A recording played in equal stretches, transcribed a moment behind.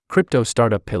Crypto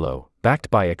startup Pillow, backed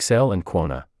by Accel and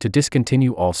Quona, to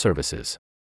discontinue all services.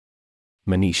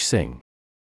 Manish Singh.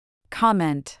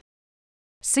 Comment.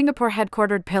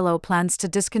 Singapore-headquartered Pillow plans to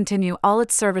discontinue all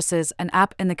its services and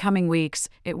app in the coming weeks,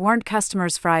 it warned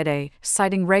customers Friday,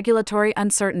 citing regulatory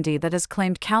uncertainty that has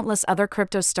claimed countless other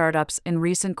crypto startups in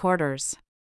recent quarters.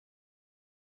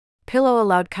 Pillow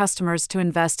allowed customers to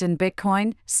invest in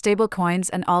Bitcoin, stablecoins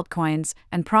and altcoins,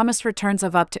 and promised returns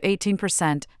of up to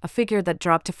 18%, a figure that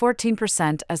dropped to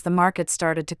 14% as the market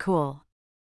started to cool.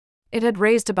 It had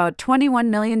raised about $21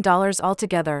 million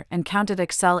altogether and counted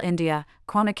Accel India,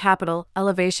 Quona Capital,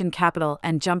 Elevation Capital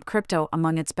and Jump Crypto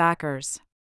among its backers.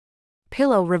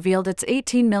 Pillow revealed its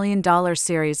 $18 million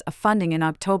series of funding in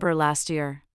October last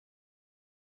year.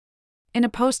 In a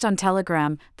post on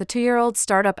Telegram, the 2-year-old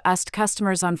startup asked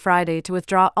customers on Friday to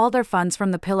withdraw all their funds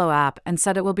from the Pillow app and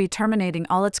said it will be terminating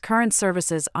all its current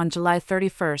services on July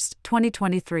 31,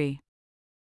 2023.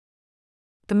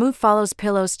 The move follows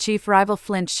Pillow's chief rival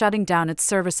Flint shutting down its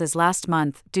services last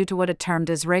month due to what it termed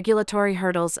as regulatory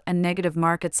hurdles and negative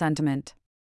market sentiment.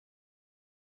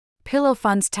 Pillow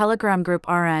Fund's Telegram group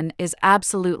RN is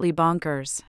absolutely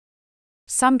bonkers.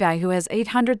 Some guy who has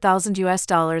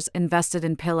 $800,000 invested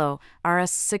in Pillow,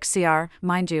 RS6CR,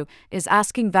 mind you, is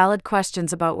asking valid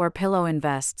questions about where Pillow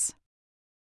invests.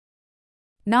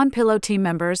 Non-Pillow team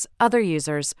members, other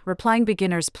users, replying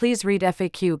beginners please read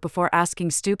FAQ before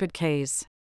asking stupid Ks.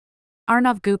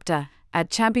 Arnav Gupta, at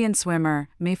Champion Swimmer,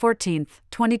 May 14,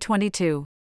 2022.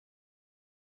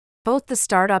 Both the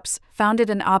startups, founded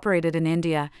and operated in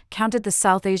India, counted the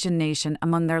South Asian nation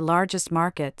among their largest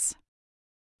markets.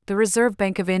 The Reserve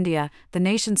Bank of India, the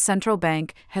nation's central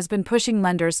bank, has been pushing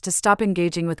lenders to stop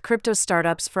engaging with crypto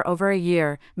startups for over a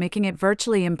year, making it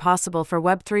virtually impossible for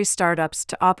Web3 startups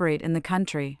to operate in the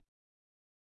country.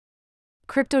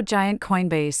 Crypto giant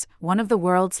Coinbase, one of the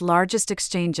world's largest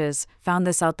exchanges, found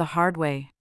this out the hard way.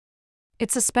 It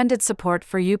suspended support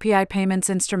for UPI payments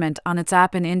instrument on its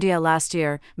app in India last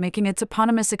year, making its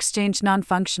eponymous exchange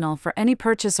non-functional for any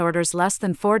purchase orders less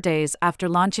than 4 days after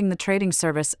launching the trading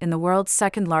service in the world's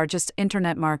second-largest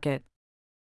internet market.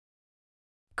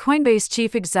 Coinbase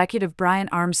chief executive Brian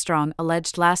Armstrong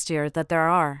alleged last year that there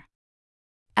are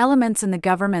elements in the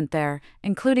government there,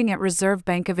 including at Reserve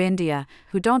Bank of India,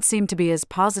 who don't seem to be as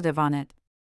positive on it.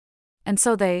 And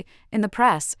so in the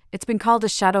press, it's been called a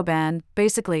shadow ban.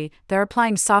 Basically, they're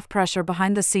applying soft pressure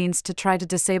behind the scenes to try to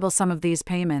disable some of these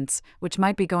payments, which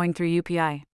might be going through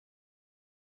UPI.